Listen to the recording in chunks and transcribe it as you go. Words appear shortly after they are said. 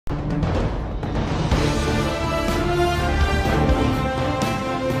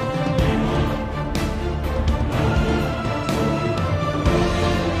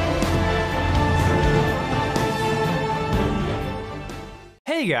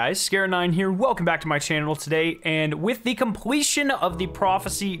Hey guys, Scare9 here, welcome back to my channel today, and with the completion of the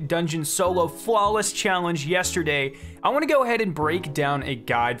Prophecy Dungeon Solo Flawless Challenge yesterday, I want to go ahead and break down a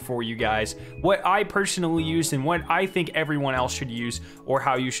guide for you guys, what I personally used and what I think everyone else should use, or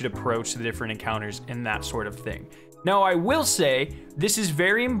how you should approach the different encounters and that sort of thing. Now, I will say, this is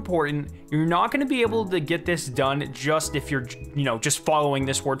very important. You're not going to be able to get this done just if you're, just following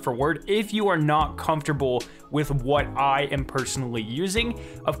this word for word. If you are not comfortable with what I am personally using,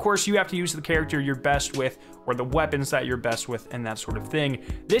 of course, you have to use the character you're best with or the weapons that you're best with and that sort of thing.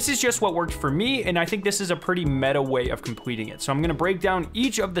 This is just what worked for me, and I think this is a pretty meta way of completing it. So I'm going to break down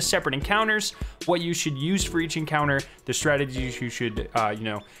each of the separate encounters, what you should use for each encounter, the strategies you should,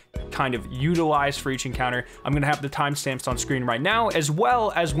 kind of utilize for each encounter. I'm going to have the timestamps on screen right now, as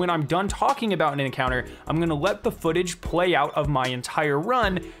well as when I'm done talking about an encounter, I'm going to let the footage play out of my entire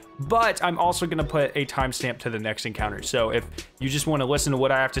run, but I'm also going to put a timestamp to the next encounter. So if you just want to listen to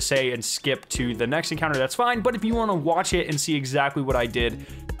what I have to say and skip to the next encounter, that's fine. But if you want to watch it and see exactly what I did,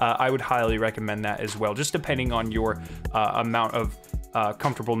 I would highly recommend that as well, just depending on your amount of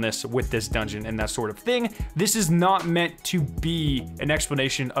comfortableness with this dungeon and that sort of thing. This is not meant to be an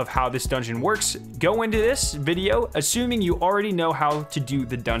explanation of how this dungeon works. Go into this video assuming you already know how to do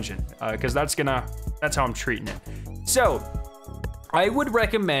the dungeon, because that's how I'm treating it. So I would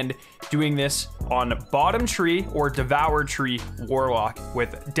recommend doing this on bottom tree or devour tree warlock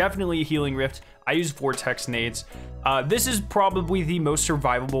with definitely a healing rift. I use vortex nades. This is probably the most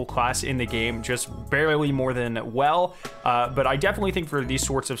survivable class in the game, just barely more than well. But I definitely think for these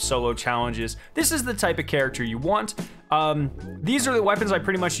sorts of solo challenges, this is the type of character you want. These are the weapons I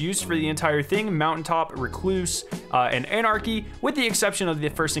pretty much used for the entire thing: Mountaintop, Recluse, and Anarchy. With the exception of the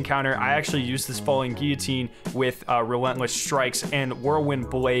first encounter, I actually used this Falling Guillotine with Relentless Strikes and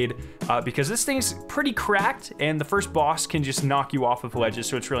Whirlwind Blade, because this thing's pretty cracked and the first boss can just knock you off of ledges,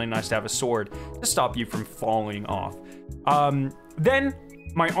 so it's really nice to have a sword to stop you from falling off. Then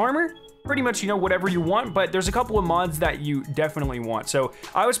my armor, pretty much, whatever you want, but there's a couple of mods that you definitely want. So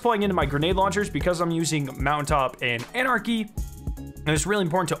I was pulling into my grenade launchers because I'm using Mountaintop and Anarchy. And it's really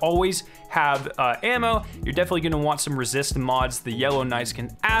important to always have ammo. You're definitely going to want some resist mods. The Yellow Knights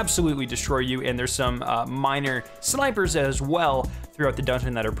can absolutely destroy you, and there's some minor snipers as well throughout the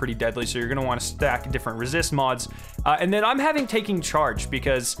dungeon that are pretty deadly, so you're going to want to stack different resist mods. And then I'm having Taking Charge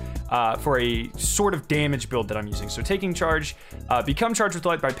because for a sort of damage build that I'm using. So Taking Charge, become charged with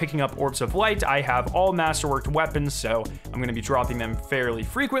light by picking up orbs of light. I have all masterworked weapons, so I'm going to be dropping them fairly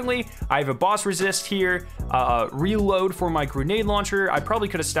frequently. I have a boss resist here, reload for my grenade launcher. I probably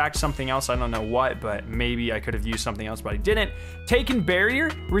could have stacked something else, I don't know what, but maybe I could have used something else, but I didn't. Taken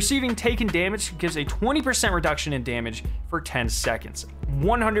Barrier, receiving taken damage gives a 20% reduction in damage for 10 seconds.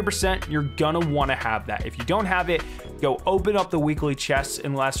 100% you're gonna want to have that. If you don't have it, go open up the weekly chests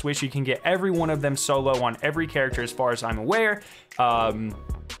in Last Wish. You can get every one of them solo on every character as far as I'm aware.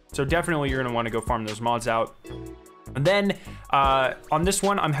 So definitely you're gonna want to go farm those mods out. And then on this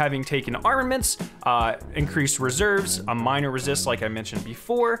one, I'm having taken armaments, increased reserves, a minor resist like I mentioned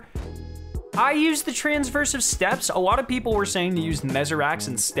before. I use the transversive steps. A lot of people were saying to use Meserax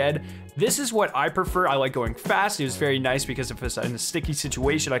instead. This is what I prefer. I like going fast. It was very nice because if it's in a sticky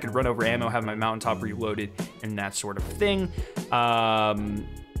situation, I could run over ammo, have my Mountaintop reloaded, and that sort of thing.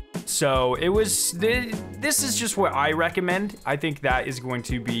 So it was, this is just what I recommend. I think that is going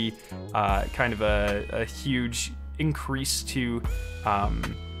to be kind of a huge increase to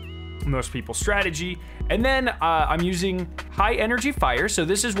most people's strategy. And then I'm using high energy fire. So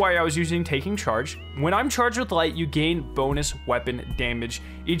this is why I was using Taking Charge. When I'm charged with light, you gain bonus weapon damage.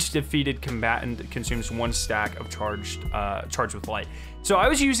 Each defeated combatant consumes 1 stack of charged with light. So I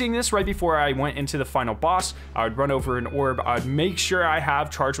was using this right before I went into the final boss. I would run over an orb. I'd make sure I have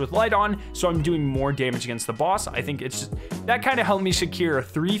charged with light on, so I'm doing more damage against the boss. I think it's just, that kind of helped me secure a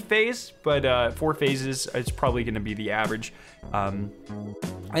 3 phase, but 4 phases is probably going to be the average.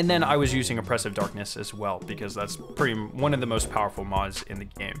 And then I was using Oppressive Darkness as well, because that's one of the most powerful mods in the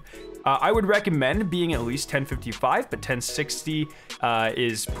game. I would recommend being at least 1055, but 1060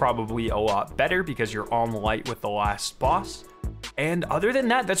 is probably a lot better because you're on light with the last boss. And other than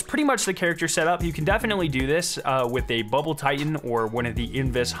that, that's pretty much the character setup. You can definitely do this with a Bubble Titan or one of the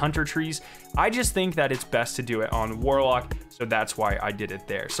Invis Hunter trees. I just think that it's best to do it on Warlock, so that's why I did it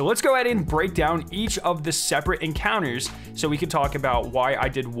there. So let's go ahead and break down each of the separate encounters so we can talk about why I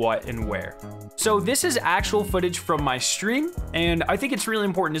did what and where. So this is actual footage from my stream, and I think it's really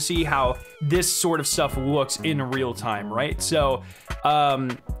important to see how this sort of stuff looks in real time, right? So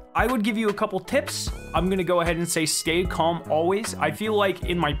I would give you a couple tips. I'm gonna go ahead and say stay calm always. I feel like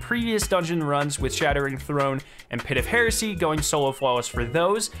in my previous dungeon runs with Shattering Throne and Pit of Heresy, going solo flawless for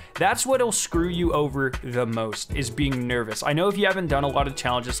those, that's what'll screw you over the most, is being nervous. I know if you haven't done a lot of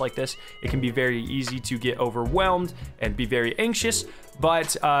challenges like this, it can be very easy to get overwhelmed and be very anxious,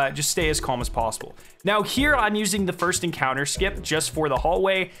 but just stay as calm as possible. Now here I'm using the first encounter skip just for the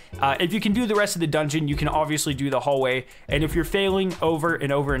hallway. If you can do the rest of the dungeon, you can obviously do the hallway. And if you're failing over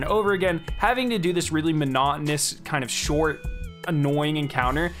and over and over again, having to do this really monotonous, kind of short, annoying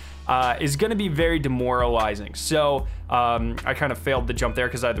encounter is going to be very demoralizing. So I kind of failed the jump there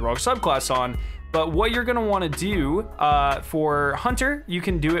because I had the wrong subclass on. But what you're going to want to do for Hunter, you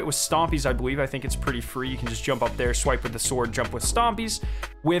can do it with Stompies, I believe. I think it's pretty free. You can just jump up there, swipe with the sword, jump with Stompies.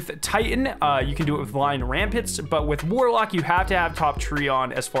 With Titan, you can do it with Lion Rampants. But with Warlock, you have to have top tree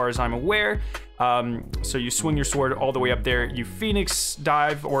on, as far as I'm aware. So you swing your sword all the way up there. You Phoenix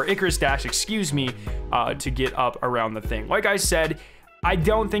dive, or Icarus dash, excuse me, to get up around the thing. Like I said, I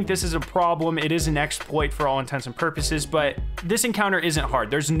don't think this is a problem. It is an exploit for all intents and purposes, but this encounter isn't hard.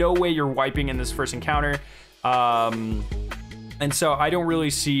 There's no way you're wiping in this first encounter. And so I don't really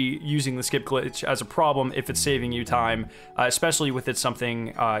see using the skip glitch as a problem if it's saving you time, especially with it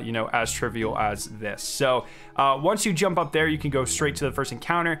something, you know, as trivial as this. So once you jump up there, you can go straight to the first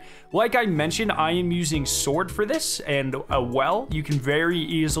encounter. Like I mentioned, I am using sword for this and a well. You can very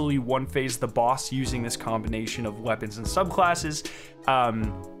easily one-phase the boss using this combination of weapons and subclasses.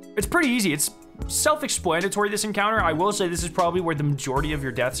 It's pretty easy. It's self-explanatory, this encounter. I will say this is probably where the majority of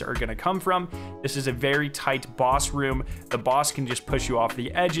your deaths are going to come from. This is a very tight boss room. The boss can just push you off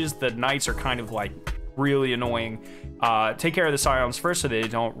the edges. The knights are kind of like really annoying. Take care of the Scions first so they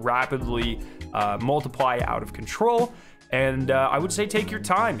don't rapidly multiply out of control. And I would say take your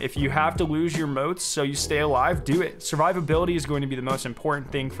time. If you have to lose your motes so you stay alive, do it. Survivability is going to be the most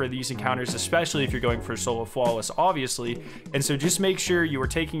important thing for these encounters, especially if you're going for solo flawless, obviously. And so just make sure you are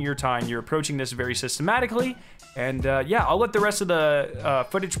taking your time. You're approaching this very systematically. And yeah, I'll let the rest of the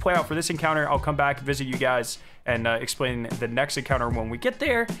footage play out for this encounter. I'll come back, visit you guys, and explain the next encounter when we get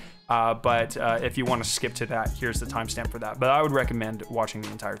there. But if you want to skip to that, here's the timestamp for that. But I would recommend watching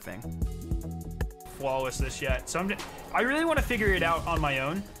the entire thing. Flawless this yet, so I really want to figure it out on my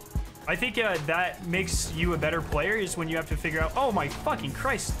own. I think that makes you a better player, is when you have to figure out, oh my fucking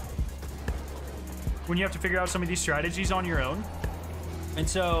Christ, when you have to figure out some of these strategies on your own. And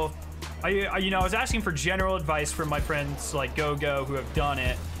so I you know, I was asking for general advice from my friends like Go who have done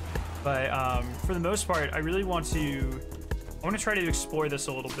it, but for the most part I really want to try to explore this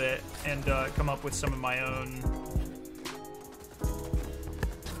a little bit and come up with some of my own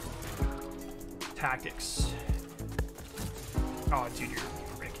tactics. Oh, dude, you're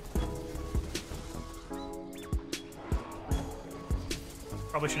a prick.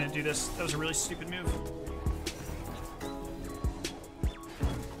 Probably shouldn't do this. That was a really stupid move.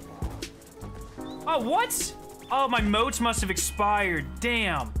 Oh, what? Oh, my motes must have expired.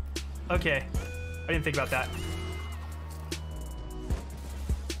 Damn. Okay. I didn't think about that.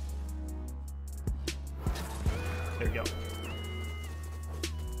 There we go.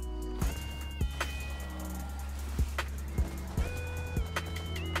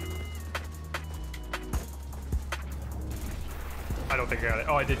 I don't think I got it.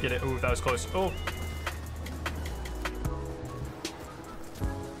 Oh, I did get it. Oh, that was close. Oh.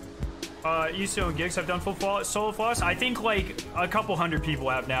 Iso and Gigs have done full solo flawless. I think like a couple hundred people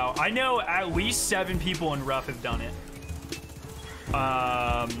have now. I know at least 7 people in Rough have done it.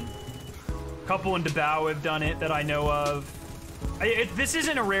 Couple in Dabao have done it that I know of. This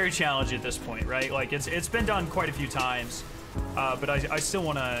isn't a rare challenge at this point, right? Like it's been done quite a few times. But I still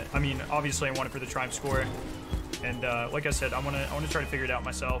want to. I mean, obviously, I want it for the triumph score. And like I said, I want to try to figure it out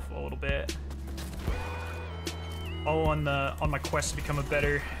myself a little bit. All on my quest to become a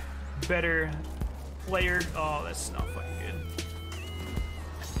better player. Oh, that's not fucking good.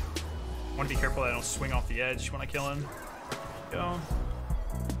 I want to be careful that I don't swing off the edge when I kill him. Go.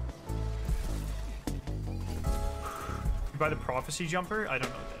 By the prophecy jumper? I don't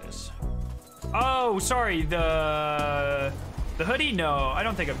know what that is. Oh, sorry, the hoodie? No, I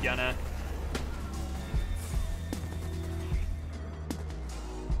don't think I'm gonna.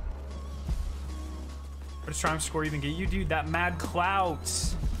 What does triumph score even get you, dude? That mad clout.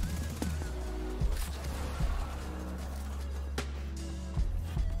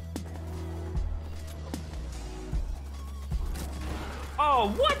 Oh,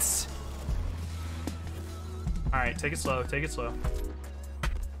 what? All right, take it slow. Take it slow.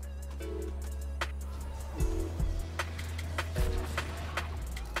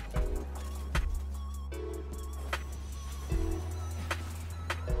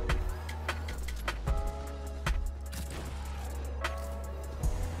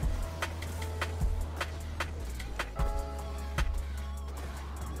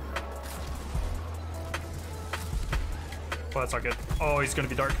 Oh, that's not good. Oh, he's gonna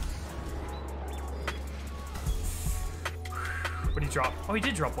be dark. What did he drop? Oh, he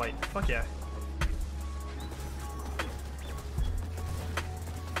did drop light. Fuck yeah.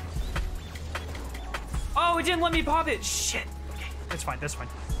 Oh, it didn't let me pop it. Shit. Okay, that's fine. That's fine.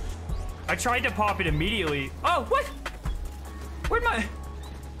 I tried to pop it immediately. Oh, what? Where'd my...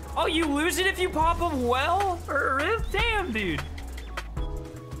 Oh, you lose it if you pop them well? Or if? Damn, dude.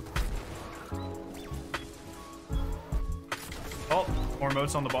 Oh, more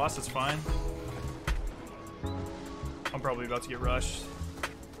motes on the boss. That's fine. I'm probably about to get rushed.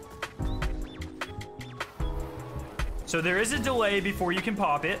 So there is a delay before you can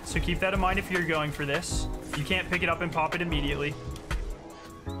pop it. So keep that in mind if you're going for this. You can't pick it up and pop it immediately.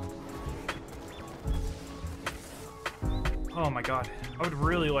 Oh my god. I would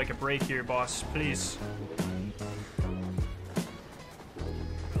really like a break here, boss. Please.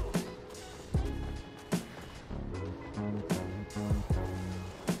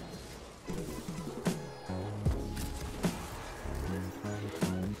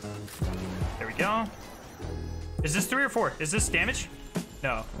 There we go. Is this 3 or 4? Is this damage?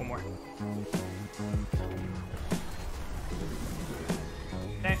 No, one more.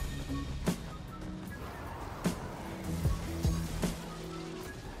 Okay.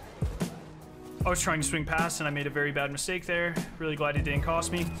 I was trying to swing past and I made a very bad mistake there. Really glad it didn't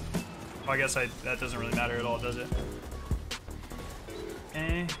cost me. Oh, I guess that doesn't really matter at all, does it?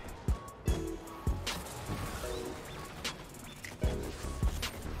 Okay.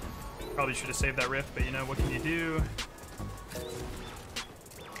 Probably should have saved that rift, but you know, what can you do?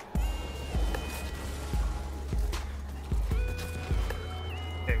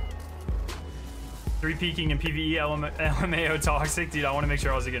 Okay. 3 peeking and PvE LMAO toxic. Dude, I want to make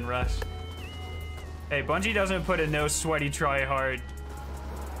sure I wasn't getting rushed. Hey, Bungie doesn't put a no sweaty try hard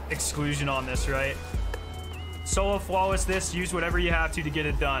exclusion on this, right? Solo flawless this, use whatever you have to get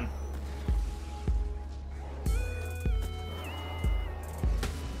it done.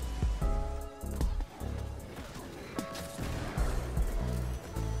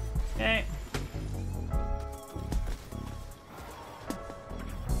 Okay.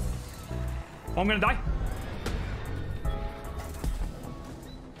 Oh, I'm gonna die.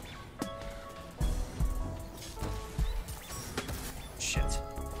 Shit.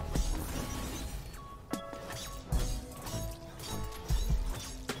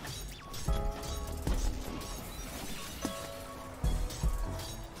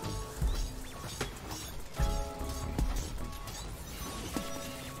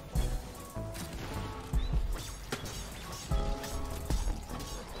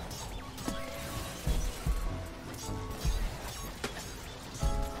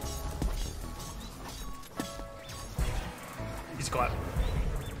 He's clapped.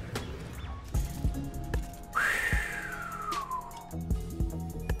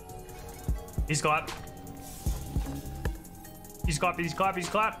 He's clapped. He's clapped, he's clapped, he's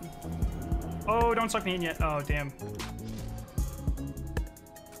clapped. Oh, don't suck me in yet. Oh, damn.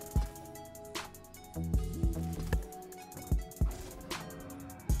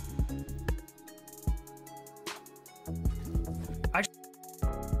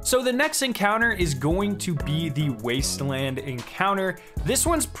 So the next encounter is going to be the Wasteland encounter. This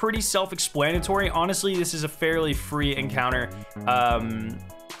one's pretty self-explanatory. Honestly, this is a fairly free encounter.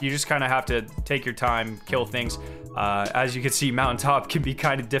 You just kind of have to take your time, kill things. As you can see, Mountaintop can be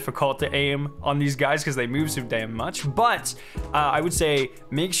kind of difficult to aim on these guys because they move so damn much. But I would say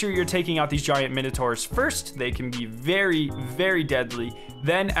make sure you're taking out these giant Minotaurs first. They can be very, very deadly.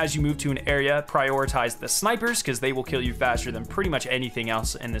 Then as you move to an area, prioritize the snipers because they will kill you faster than pretty much anything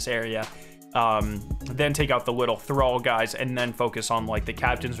else in this area. Then take out the little thrall guys and then focus on like the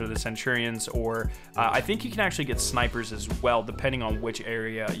captains or the centurions, or I think you can actually get snipers as well depending on which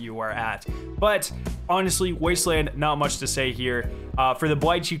area you are at. But honestly, Wasteland, not much to say here. For the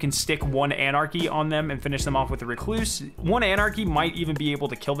Blights, you can stick 1 Anarchy on them and finish them off with a Recluse. 1 Anarchy might even be able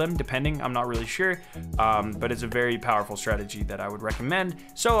to kill them depending, I'm not really sure, but it's a very powerful strategy that I would recommend.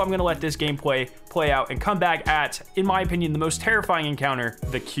 So I'm gonna let this gameplay play out and come back at, in my opinion, the most terrifying encounter,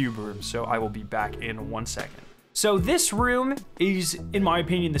 the Cube Room. So I will be back in 1 second. So this room is, in my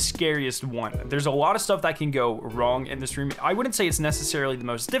opinion, the scariest one. There's a lot of stuff that can go wrong in this room. I wouldn't say it's necessarily the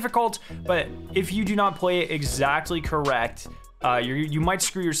most difficult, but if you do not play it exactly correct, you might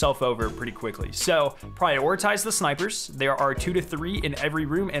screw yourself over pretty quickly. So prioritize the snipers. There are 2 to 3 in every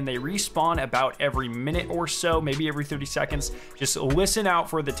room and they respawn about every minute or so, maybe every 30 seconds. Just listen out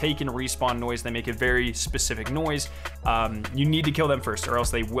for the take and respawn noise. They make a very specific noise. You need to kill them first or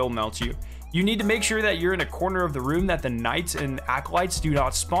else they will melt you. You need to make sure that you're in a corner of the room that the knights and acolytes do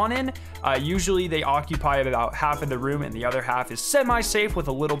not spawn in. Usually they occupy about half of the room and the other half is semi-safe with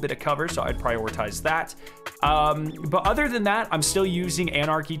a little bit of cover, so I'd prioritize that. But other than that, I'm still using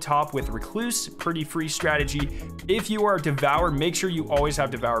Anarchy top with Recluse, pretty free strategy. If you are Devour, make sure you always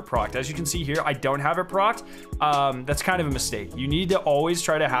have Devour procced. As you can see here, I don't have it procced. That's kind of a mistake. You need to always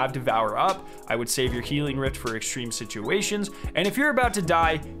try to have Devour up. I would save your Healing Rift for extreme situations. And if you're about to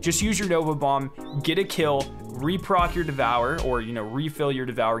die, just use your Nova Bomb, get a kill, reproc your Devour, or, you know, refill your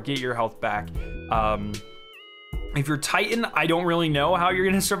Devour, get your health back. If you're Titan, I don't really know how you're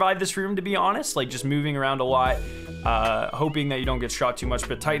gonna survive this room, to be honest. Like, just moving around a lot, hoping that you don't get shot too much.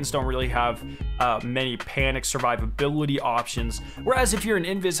 But Titans don't really have many panic survivability options. Whereas if you're an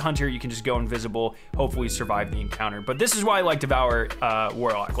Invis Hunter, you can just go invisible, hopefully survive the encounter. But this is why I like Devour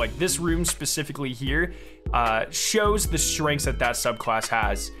Warlock. Like, this room specifically here shows the strengths that that subclass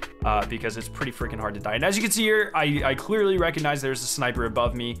has, because it's pretty freaking hard to die. And as you can see here, I clearly recognize there's a sniper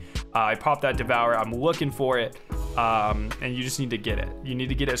above me. I popped that Devour, I'm looking for it, and you just need to get it. You need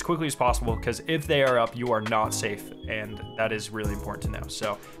to get it as quickly as possible, because if they are up, you are not safe, and that is really important to know.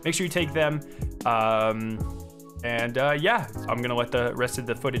 So make sure you take them. Yeah, I'm gonna let the rest of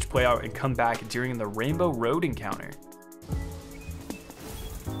the footage play out and come back during the Rainbow Road encounter.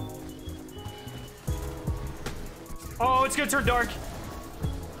 Oh, it's gonna turn dark.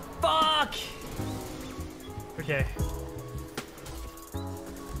 Fuck. Okay.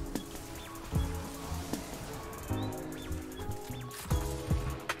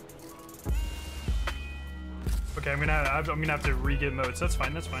 Okay, I'm gonna have to re-get modes. That's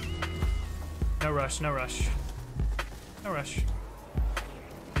fine. That's fine. No rush. No rush. No rush.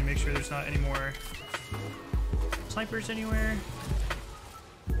 Let me make sure there's not any more snipers anywhere.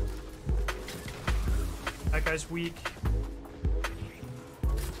 That guy's weak.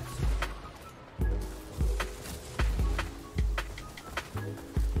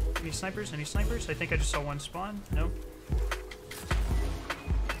 Any snipers? Any snipers? I think I just saw one spawn. Nope.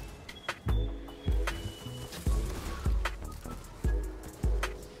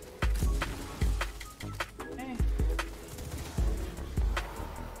 Okay.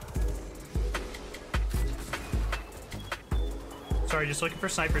 Sorry, just looking for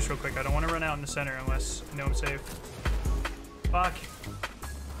snipers real quick. I don't want to run out in the center unless I know I'm safe. Fuck.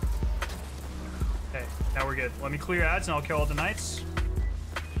 Okay, now we're good. Let me clear ads and I'll kill all the knights.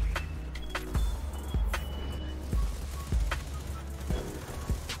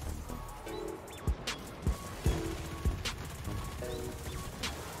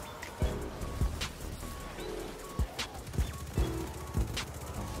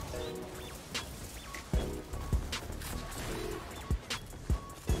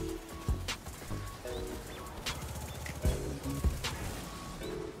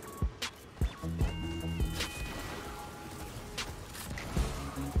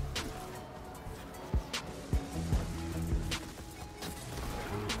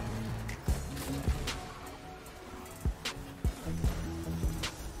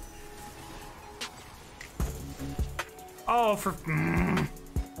 Oh, for...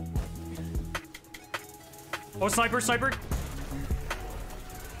 Oh, sniper, sniper.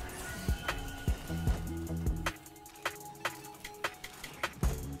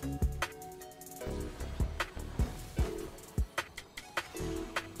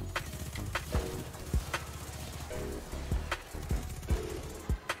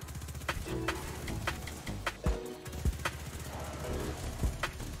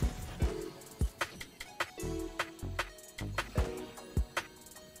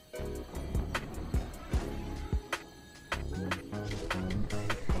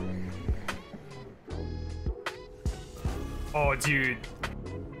 Oh, dude.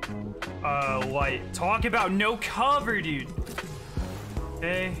 Light. Talk about no cover, dude.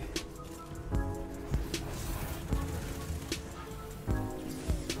 Okay.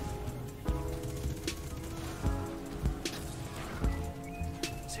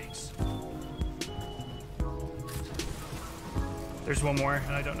 Six. There's one more,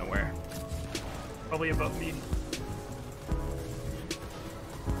 and I don't know where. Probably above me.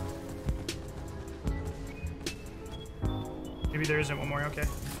 Maybe there isn't one more, okay.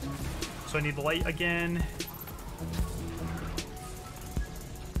 So I need light again.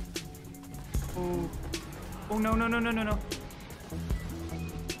 Oh. Oh, no, no, no, no, no, no.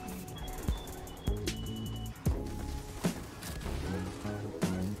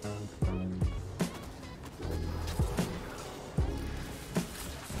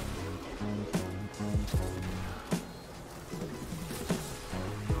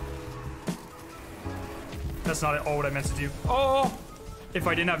 That's not at all what I meant to do. Oh! If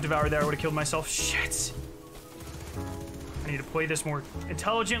I didn't have Devour there, I would have killed myself. Shit. I need to play this more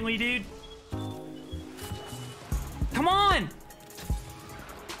intelligently, dude. Come on!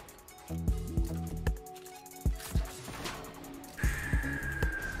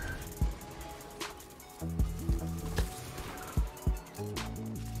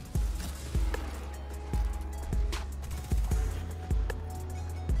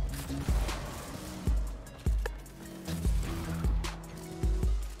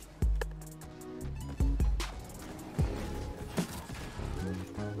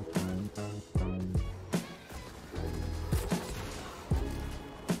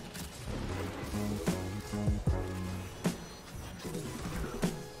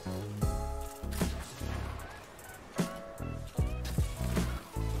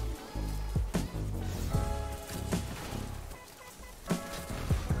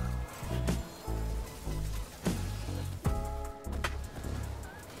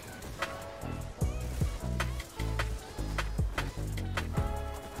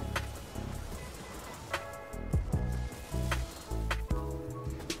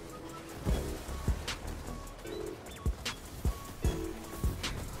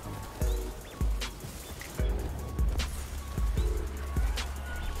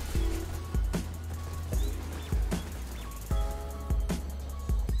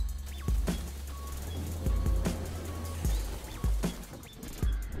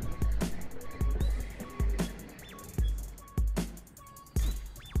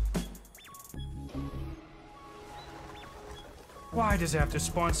 Why does it have to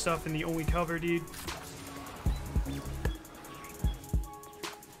spawn stuff in the only cover, dude?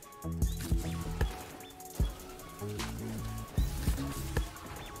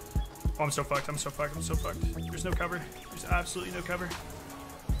 Oh, I'm so fucked. I'm so fucked. I'm so fucked. There's no cover. There's absolutely no cover.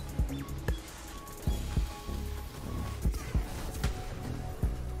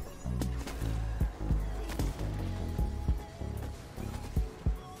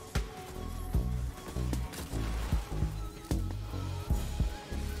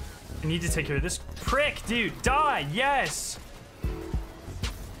 I need to take care of this prick, dude. Die, yes.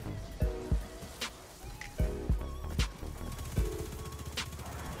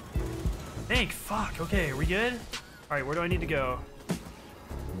 Thank fuck. Okay, are we good? All right, where do I need to go?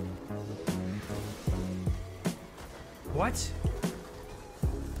 What?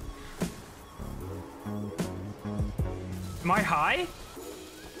 Am I high?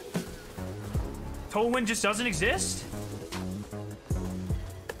 Total Wind just doesn't exist?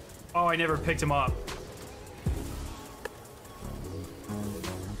 Oh, I never picked him up.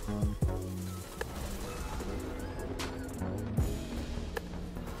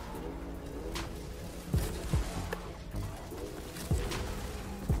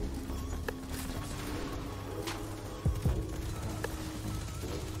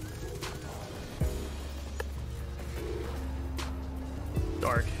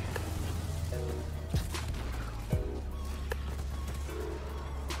 Dark.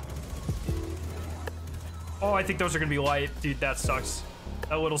 Oh, I think those are gonna be light. Dude, that sucks.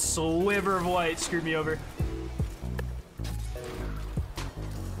 That little sliver of light screwed me over.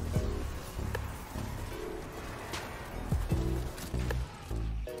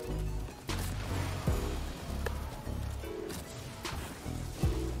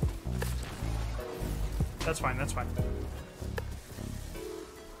 That's fine, that's fine.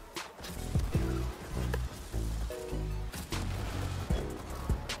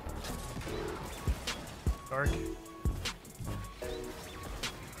 Dark.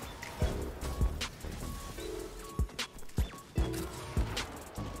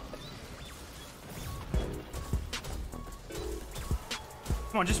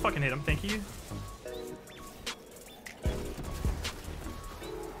 Come on, just fucking hit him, thank you.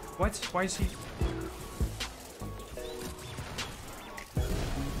 What? Why is he...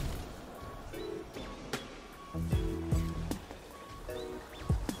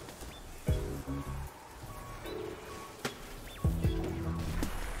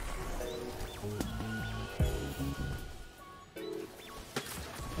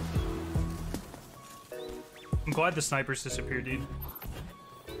 I'm glad the snipers disappeared, dude.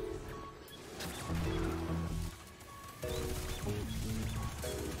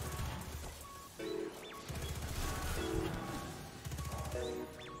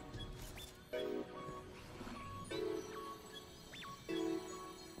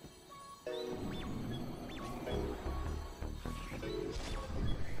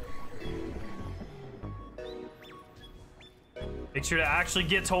 Make sure to actually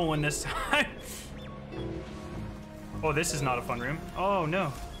get Tolan this time. Oh, this is not a fun room. Oh,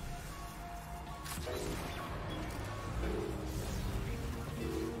 no.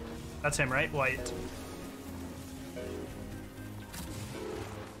 That's him, right? White.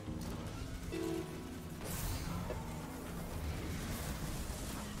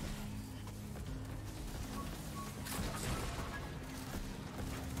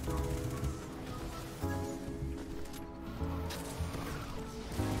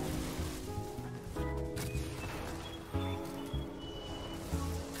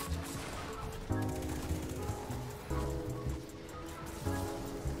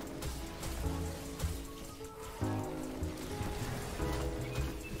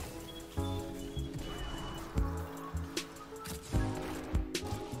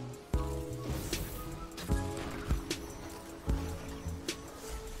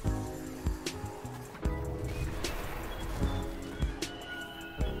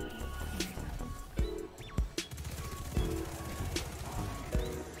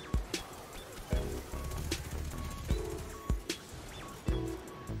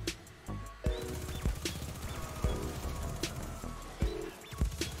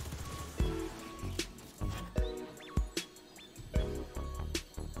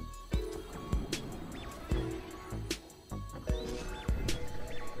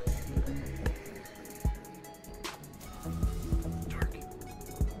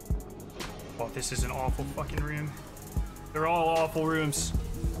 Oh, this is an awful fucking room. They're all awful rooms.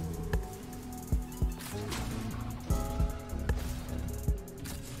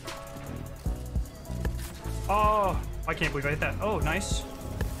 Oh, I can't believe I hit that. Oh, nice.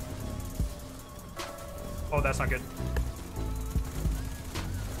 Oh, that's not good.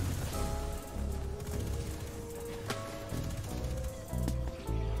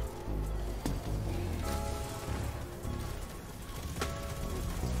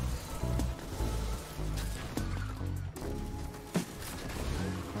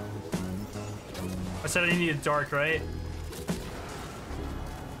 I said I needed dark, right?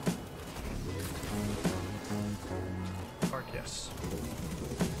 Dark, yes.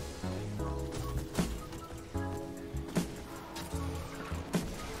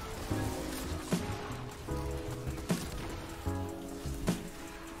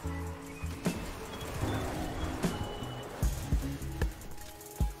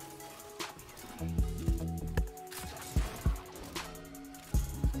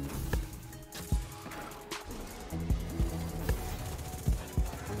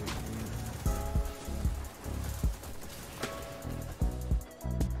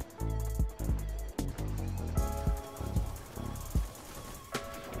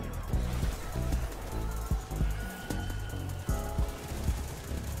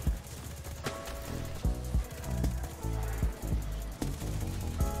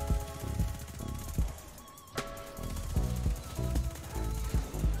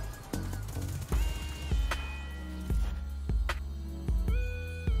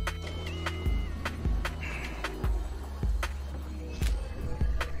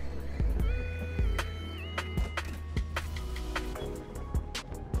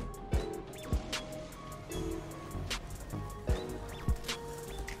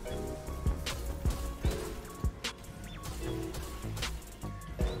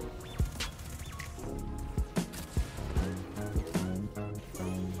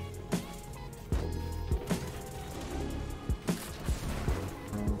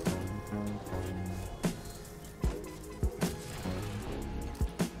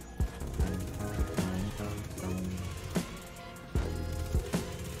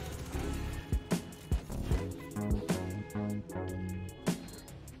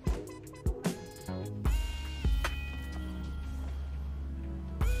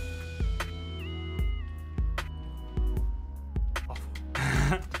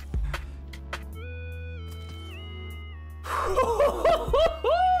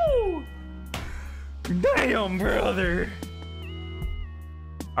 Damn, brother.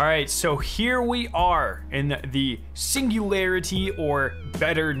 All right, so here we are in the Singularity, or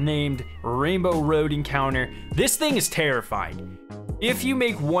better named Rainbow Road encounter. This thing is terrifying. If you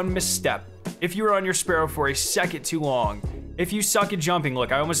make one misstep, if you're on your Sparrow for a second too long, if you suck at jumping,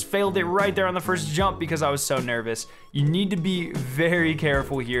 look, I almost failed it right there on the first jump because I was so nervous. You need to be very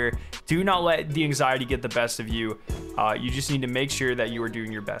careful here. Do not let the anxiety get the best of you. You just need to make sure that you are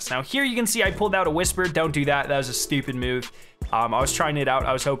doing your best. Now here you can see I pulled out a Whisper. Don't do that. That was a stupid move. I was trying it out.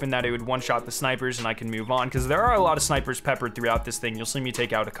 I was hoping that it would one-shot the snipers and I can move on, because there are a lot of snipers peppered throughout this thing. You'll see me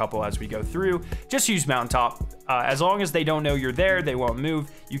take out a couple as we go through. Just use Mountaintop. As long as they don't know you're there, they won't move.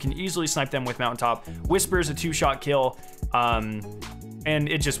 You can easily snipe them with Mountaintop. Whisper is a two-shot kill. and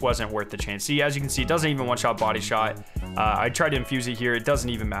it just wasn't worth the chance. See, as you can see, it doesn't even one-shot body shot. I tried to infuse it here. It doesn't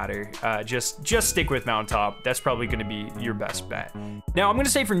even matter. Just stick with mountaintop. That's probably going to be your best bet. Now, I'm going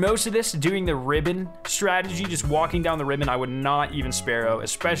to say for most of this, doing the ribbon strategy, just walking down the ribbon, I would not even Sparrow,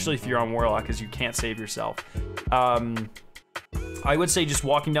 especially if you're on Warlock, because you can't save yourself. I would say just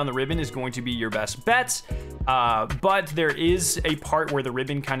walking down the ribbon is going to be your best bet. But there is a part where the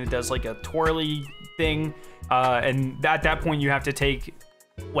ribbon kind of does like a twirly thing. And at that point, you have to take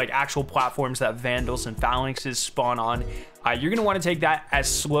like actual platforms that Vandals and Phalanxes spawn on. You're going to want to take that as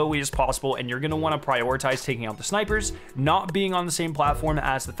slowly as possible, and you're going to want to prioritize taking out the snipers, not being on the same platform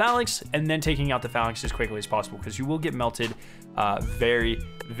as the Phalanx, and then taking out the Phalanx as quickly as possible, because you will get melted very,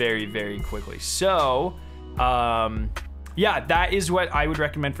 very, very quickly. So, yeah, that is what I would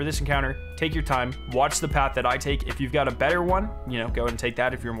recommend for this encounter. Take your time, watch the path that I take. If you've got a better one, you know, go ahead and take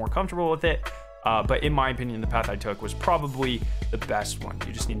that if you're more comfortable with it. But in my opinion, the path I took was probably the best one.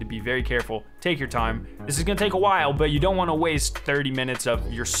 You just need to be very careful. Take your time. This is going to take a while, but you don't want to waste 30 minutes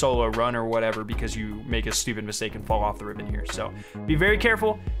of your solo run or whatever because you make a stupid mistake and fall off the ribbon here. So be very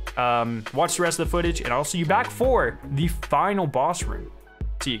careful. Watch the rest of the footage, and I'll see you back for the final boss room.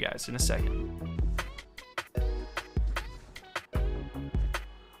 See you guys in a second.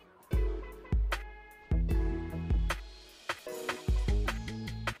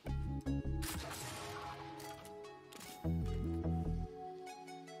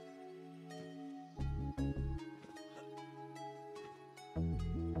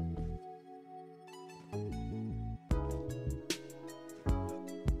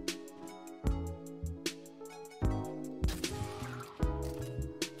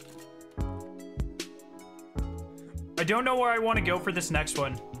 I don't know where I want to go for this next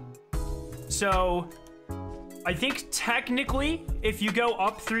one. So I think technically if you go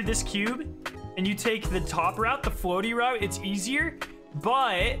up through this cube and you take the top route, the floaty route, it's easier,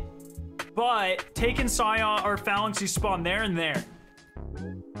 but taking Scion or Phalanx, you spawn there and there.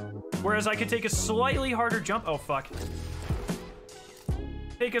 Whereas I could take a slightly harder jump. Oh, fuck.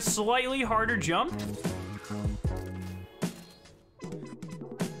 Take a slightly harder jump.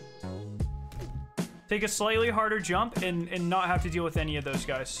 Take a slightly harder jump and not have to deal with any of those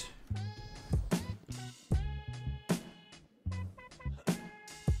guys.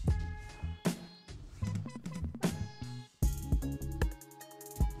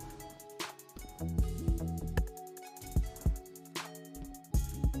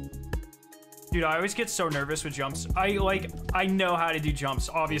 Dude, I always get so nervous with jumps. I know how to do jumps,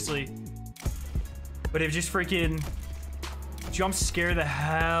 obviously. But it just freaking... jumps scare the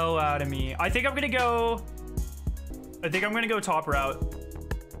hell out of me. I think I'm gonna go top route.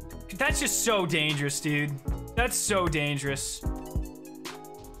 That's just so dangerous, dude. That's so dangerous.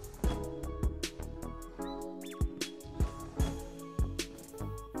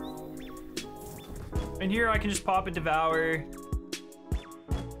 And here I can just pop a Devour.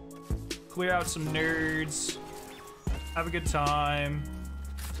 Clear out some nerds. Have a good time.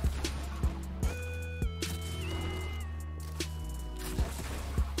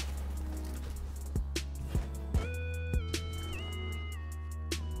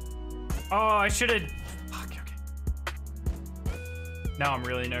 Oh, I should have... Fuck, okay. Now I'm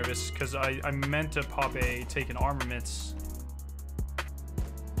really nervous because I meant to take an armaments.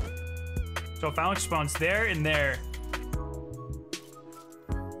 So Phalanx spawns there and there.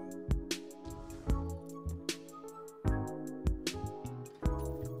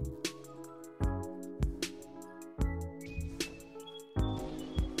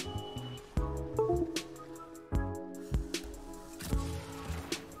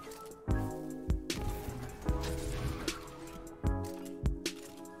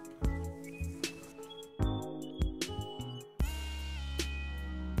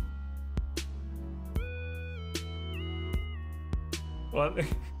 What?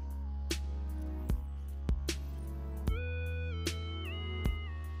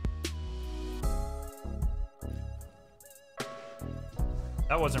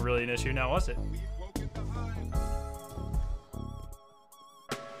 That wasn't really an issue now, was it?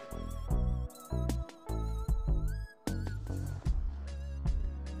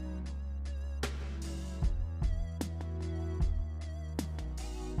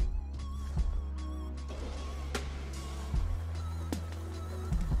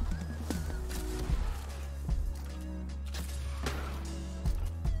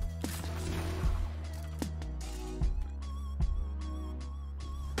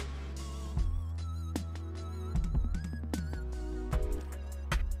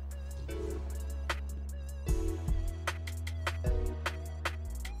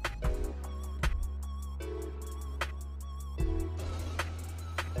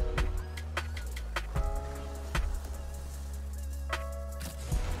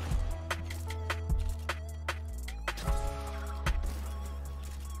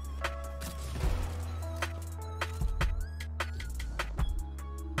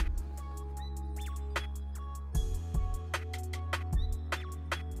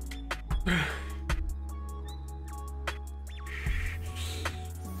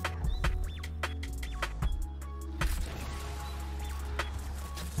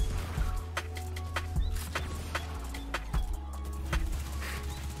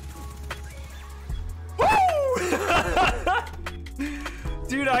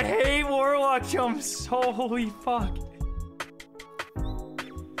 Dude, I hate warlock jumps. Holy fuck.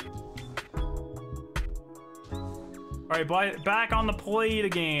 All right, back on the plate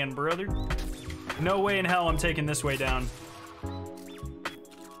again, brother. No way in hell I'm taking this way down.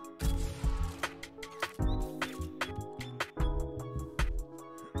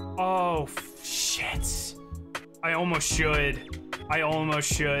 Oh, shit. I almost should. I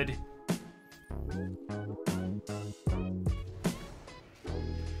almost should.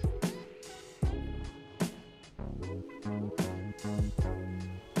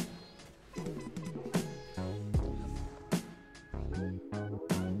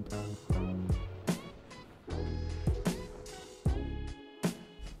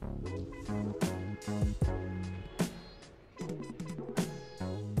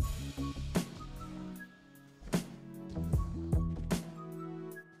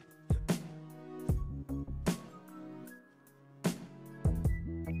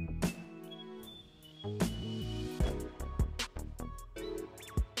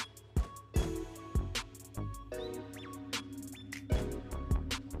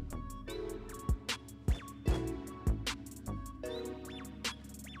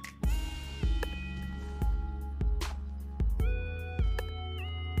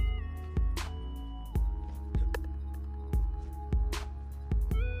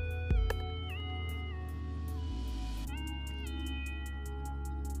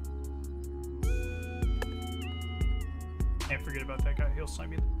 Can't forget about that guy. He'll snipe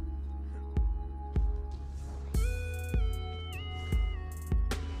me.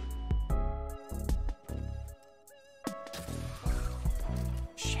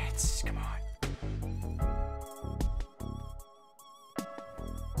 Shit, come on.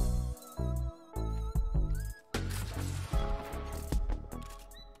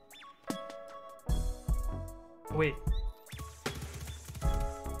 Wait.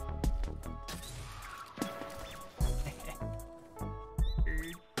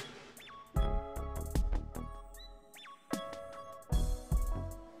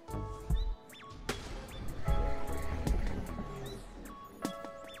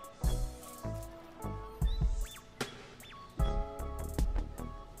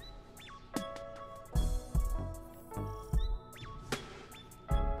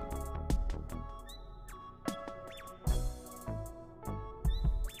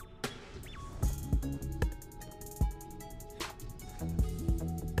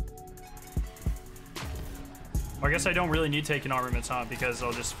 Well, I guess I don't really need taking armaments, huh? Because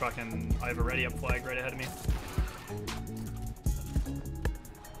I'll just fucking... I have a ready up flag right ahead of me.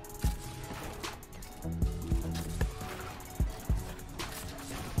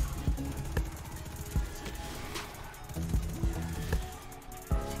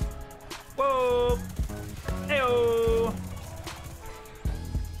 Whoa! Heyo!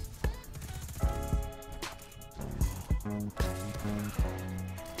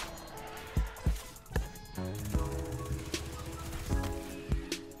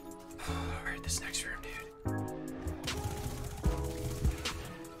 Alright, this next room, dude.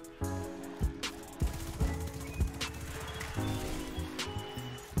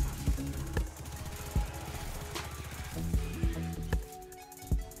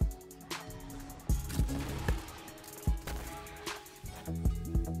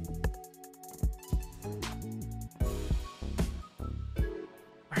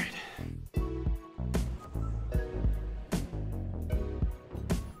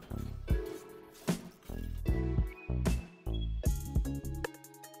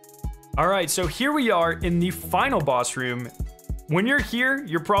 All right, so here we are in the final boss room. When you're here,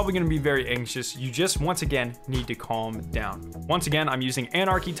 you're probably gonna be very anxious. You just, once again, need to calm down. Once again, I'm using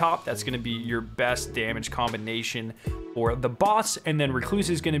Anarchy Top. That's gonna be your best damage combination for the boss, and then Recluse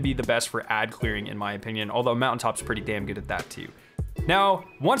is gonna be the best for ad clearing, in my opinion, although Mountaintop's pretty damn good at that too. Now,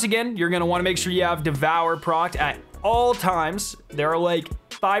 once again, you're gonna wanna make sure you have Devour procced at all times. There are like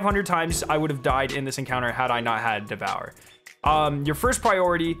 500 times I would have died in this encounter had I not had Devour. Your first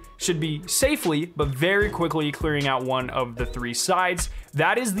priority should be safely, but very quickly clearing out one of the 3 sides.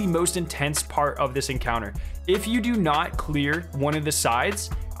 That is the most intense part of this encounter. If you do not clear one of the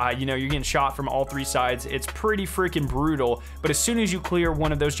sides, you know, you're getting shot from all 3 sides. It's pretty freaking brutal. But as soon as you clear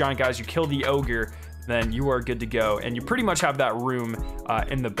one of those giant guys, you kill the ogre, then you are good to go. And you pretty much have that room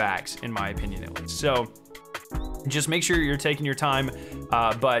in the bags, in my opinion at least. So Just make sure you're taking your time,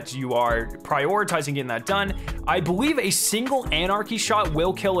 but you are prioritizing getting that done. I believe a single anarchy shot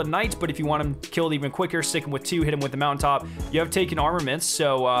will kill a knight, but if you want him killed even quicker, stick him with 2, hit him with the mountaintop. You have taken armaments,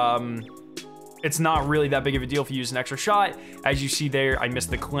 so it's not really that big of a deal if you use an extra shot. As you see there, I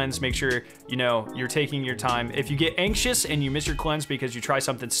missed the cleanse. Make sure, you know, you're taking your time. If you get anxious and you miss your cleanse because you try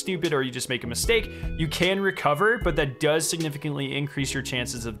something stupid or you just make a mistake, you can recover, but that does significantly increase your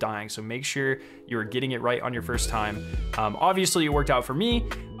chances of dying. So make sure you're getting it right on your first time. Obviously, it worked out for me,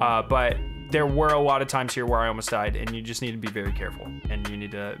 but there were a lot of times here where I almost died, and you just need to be very careful, and you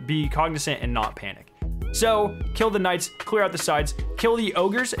need to be cognizant and not panic. So, kill the knights, clear out the sides, kill the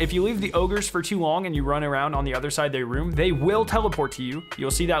ogres. If you leave the ogres for too long and you run around on the other side of their room, they will teleport to you.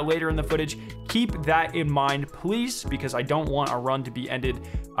 You'll see that later in the footage. Keep that in mind, please, because I don't want a run to be ended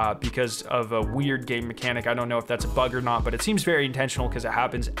because of a weird game mechanic. I don't know if that's a bug or not, but it seems very intentional because it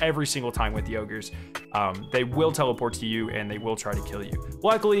happens every single time with the ogres. They will teleport to you and they will try to kill you.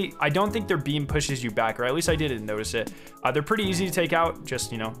 Luckily, I don't think their beam pushes you back, or at least I didn't notice it. They're pretty easy to take out.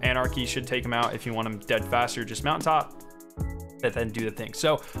 Just, you know, anarchy should take them out. If you want them dead faster, just mountaintop and then do the thing.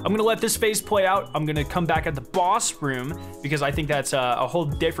 So I'm gonna let this phase play out. I'm gonna come back at the boss room because I think that's a whole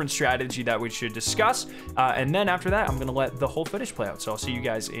different strategy that we should discuss. And then after that, I'm gonna let the whole footage play out. So I'll see you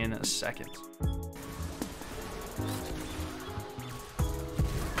guys in a second.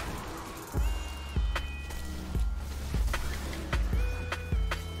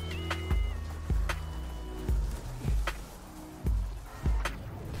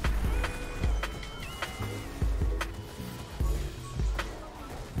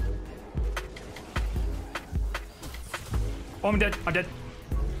 Oh, I'm dead. I'm dead.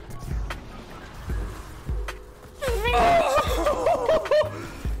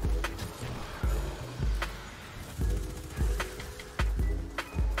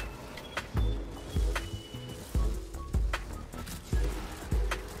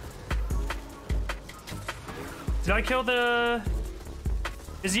 Did I kill the...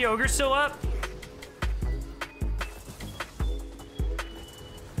 Is the ogre still up?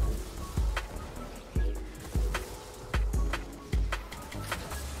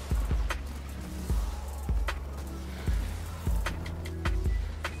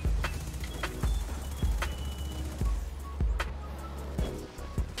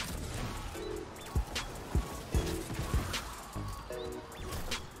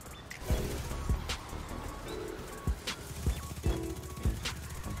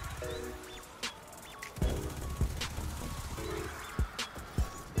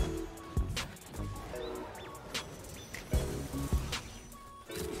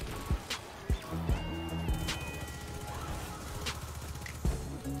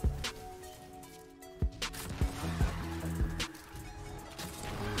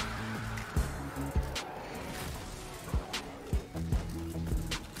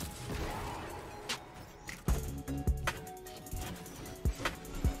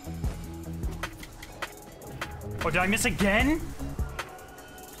 Oh, did I miss again?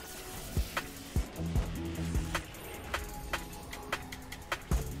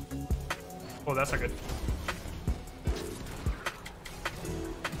 Oh, that's not good.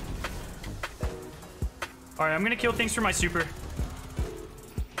 All right, I'm gonna kill things for my super.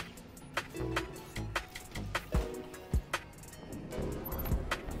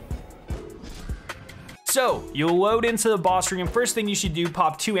 So, you'll load into the boss room. First thing you should do,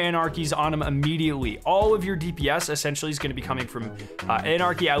 pop 2 anarchies on him immediately. All of your DPS essentially is going to be coming from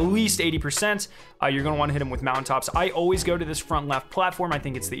anarchy, at least 80%. You're going to want to hit him with mountaintops. I always go to this front left platform. I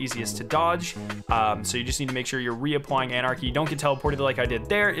think it's the easiest to dodge. So you just need to make sure you're reapplying anarchy. You don't get teleported like I did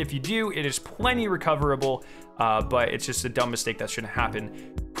there. If you do, it is plenty recoverable, but it's just a dumb mistake that shouldn't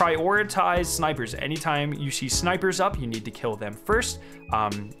happen. Prioritize snipers. Anytime you see snipers up, you need to kill them first.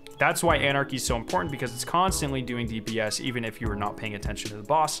 That's why anarchy is so important, because it's constantly doing DPS even if you are not paying attention to the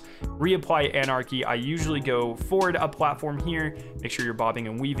boss. Reapply anarchy. I usually go forward a platform here. Make sure you're bobbing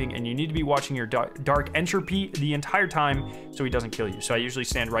and weaving, and you need to be watching your dark entropy the entire time so he doesn't kill you. So I usually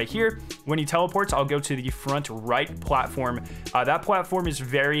stand right here. When he teleports, I'll go to the front right platform. That platform is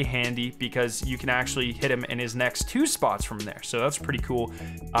very handy because you can actually hit him in his next 2 spots from there. So that's pretty cool.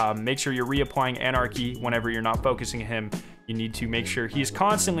 Make sure you're reapplying anarchy whenever you're not focusing him. You need to make sure he's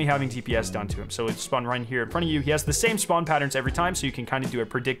constantly having DPS done to him. So it's spawned right here in front of you. He has the same spawn patterns every time, so you can kind of do a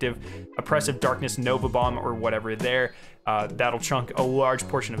predictive oppressive darkness Nova Bomb or whatever there. That'll chunk a large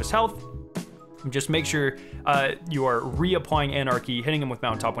portion of his health. Just make sure you are reapplying anarchy, hitting him with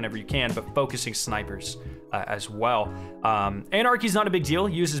mountaintop whenever you can, but focusing snipers. as well. Anarchy's not a big deal.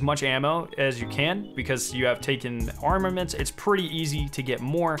 Use as much ammo as you can because you have taken armaments. It's pretty easy to get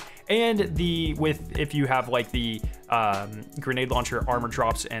more. And if you have like the grenade launcher, armor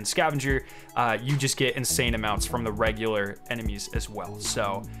drops, and scavenger, you just get insane amounts from the regular enemies as well.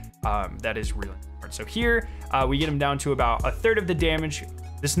 So that is really hard. So here we get them down to about a third of the damage.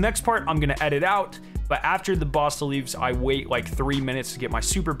 This next part I'm gonna edit out, but after the boss leaves, I wait like 3 minutes to get my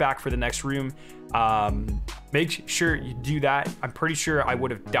super back for the next room. Make sure you do that. I'm pretty sure I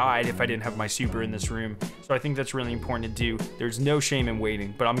would have died if I didn't have my super in this room. So I think that's really important to do. There's no shame in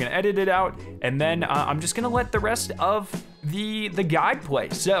waiting, but I'm gonna edit it out, and then I'm just gonna let the rest of the guide play.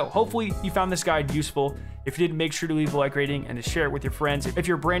 So hopefully you found this guide useful. If you did, make sure to leave a like rating and to share it with your friends. If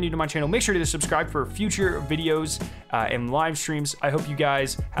you're brand new to my channel, make sure to subscribe for future videos and live streams. I hope you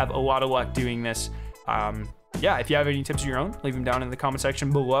guys have a lot of luck doing this. Yeah, if you have any tips of your own, leave them down in the comment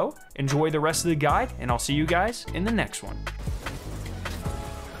section below. Enjoy the rest of the guide, and I'll see you guys in the next one.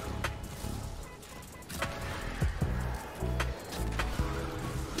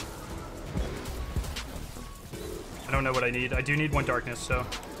 I don't know what I need. I do need 1 darkness, so.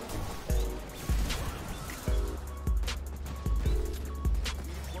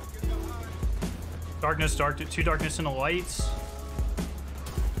 Darkness, 2 darkness and a light.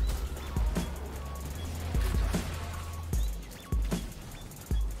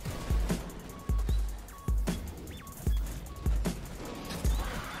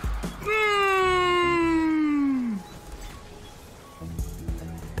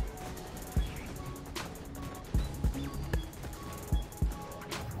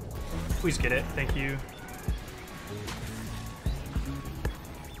 Please get it. Thank you.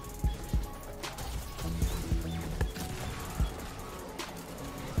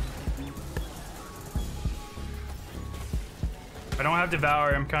 I don't have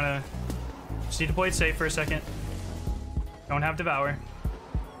Devour. I'm kind of... Just need to play it safe for a second. Don't have Devour.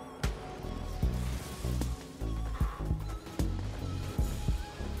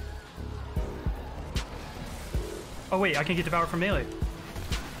 Oh wait, I can get Devour from melee.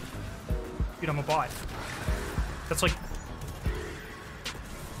 Dude, I'm a bot. That's like...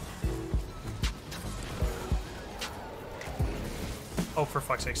 Oh, for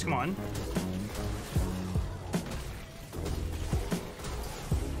fuck's sakes, come on.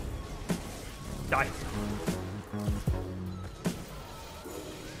 Die.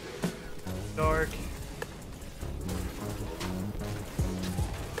 Dark.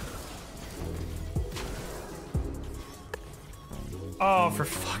 Oh, for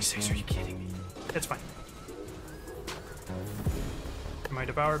fuck's sakes, are you kidding me? It's fine. Get my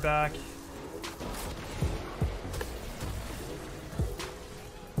Devour back.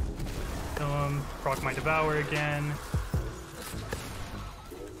 Kill him. Proc my Devour again.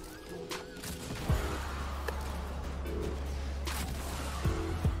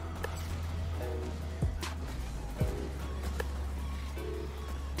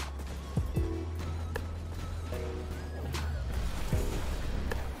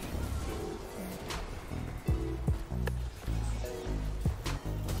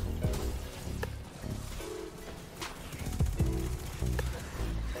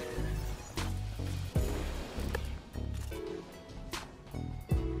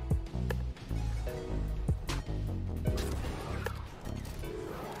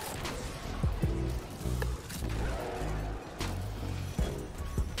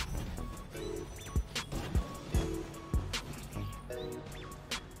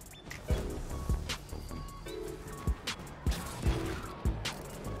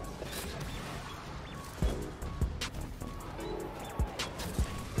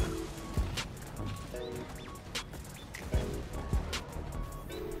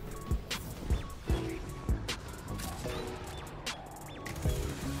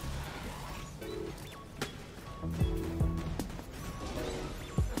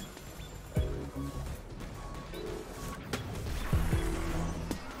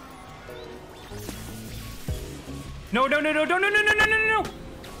 No, no, no, no, no, no, no, no, no, no, no!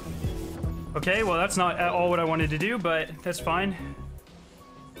 Okay, well, that's not at all what I wanted to do, but that's fine.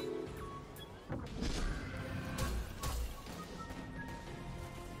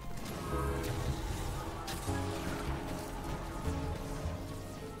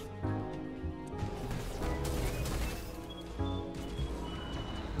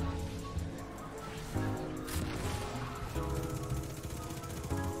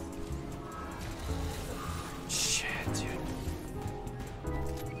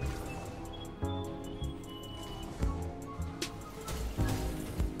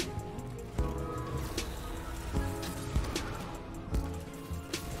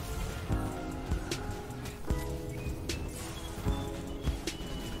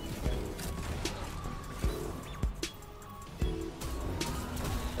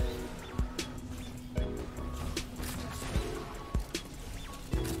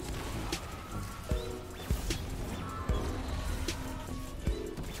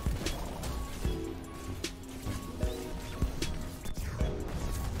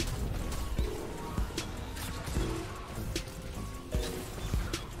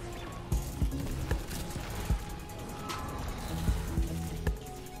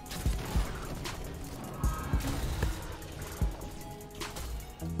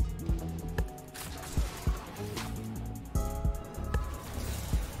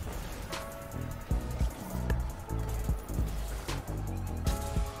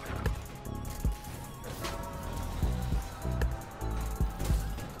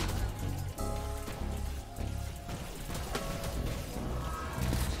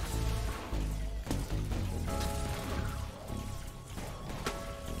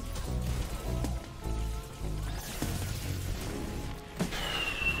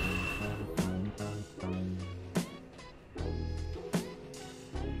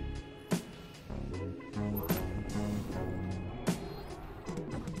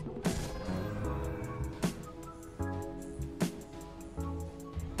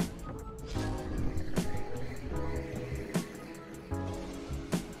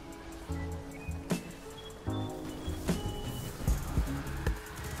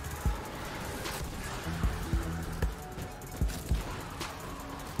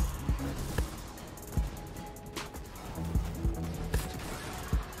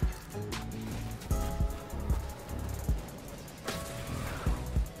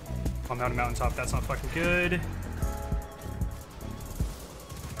 not a mountaintop. That's not fucking good.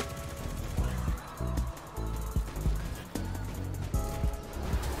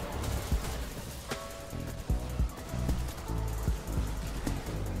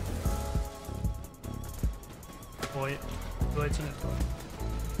 Wait, lights in it.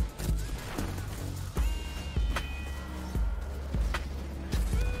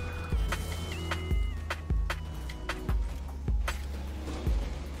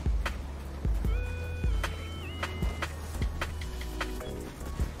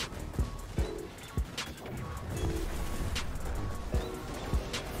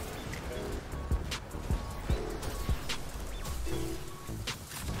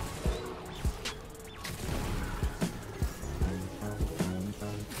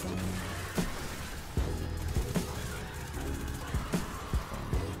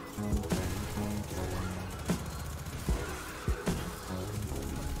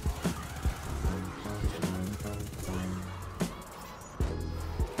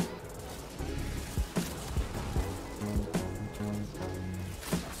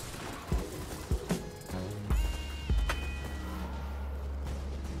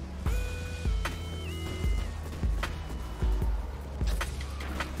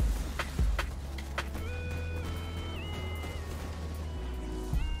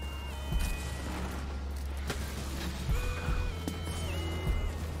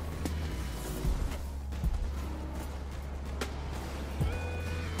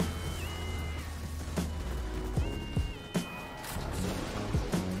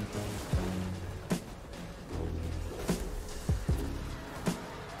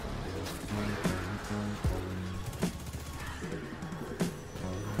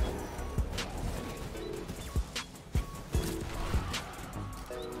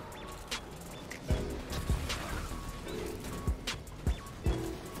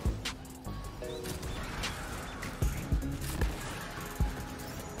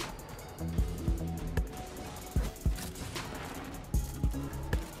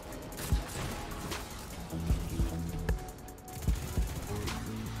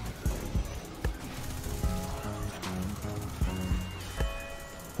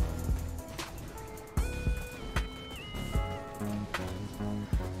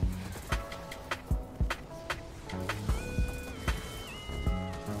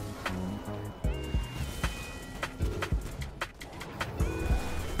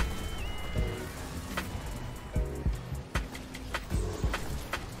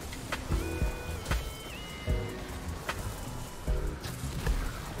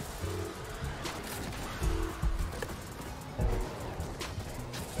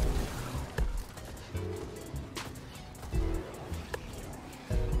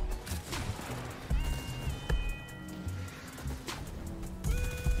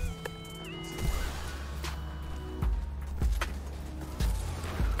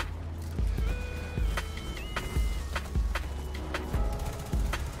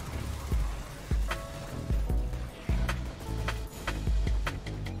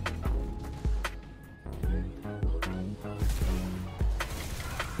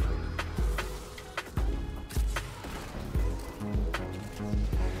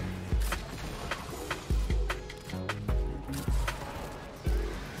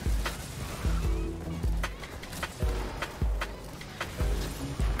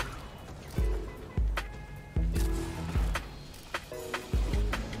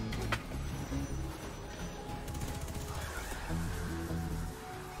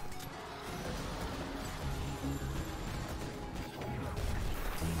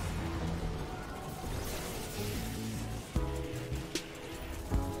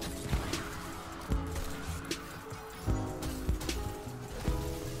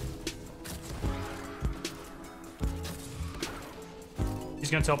 He's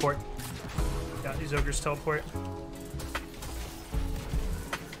gonna teleport. Yeah, these ogres teleport.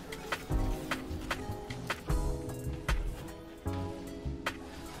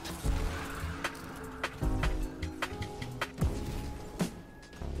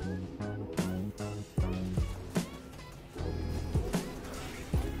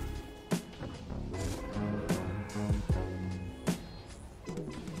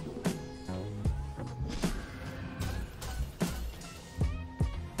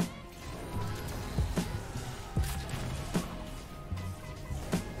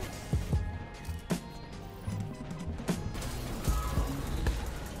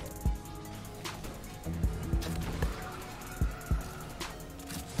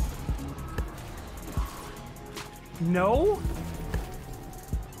 No?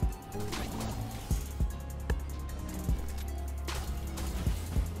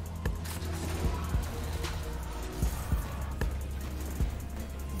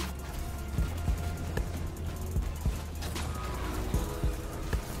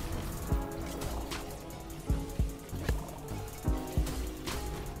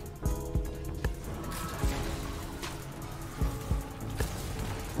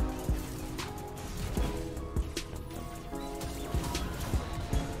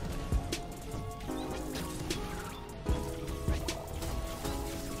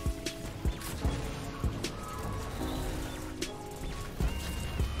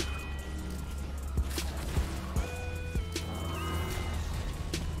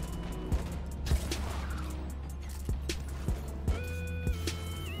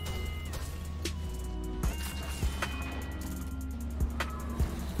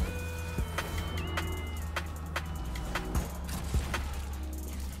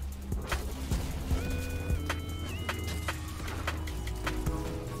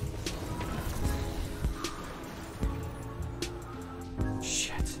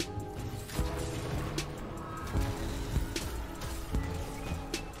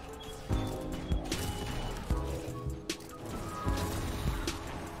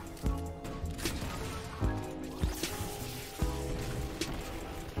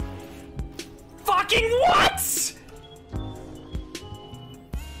 fucking what?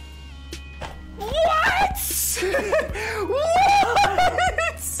 What? What?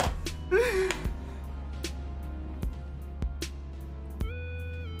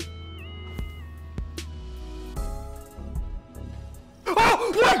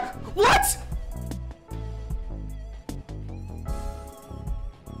 Oh, wait! What?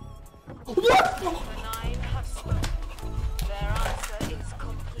 What? The 9 have spoken. Their answer is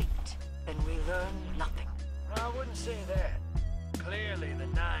complete, and we learn nothing. I wouldn't say that. Clearly, the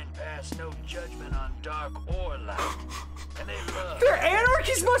 9 pass no judgment on dark or light. And they love... Their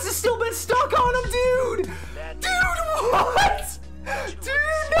anarchies must have still been stuck on him, dude! That Dude, what? Dude,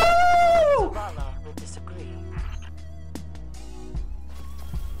 no! Vala will disagree.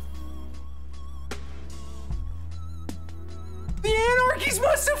 The anarchies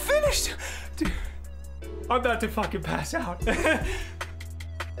must have finished! Dude, I'm about to fucking pass out.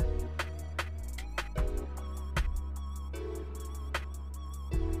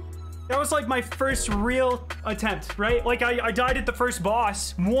 That was like my first real attempt, right? Like I died at the first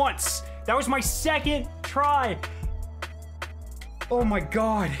boss once. That was my second try. Oh my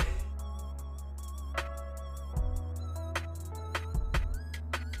God.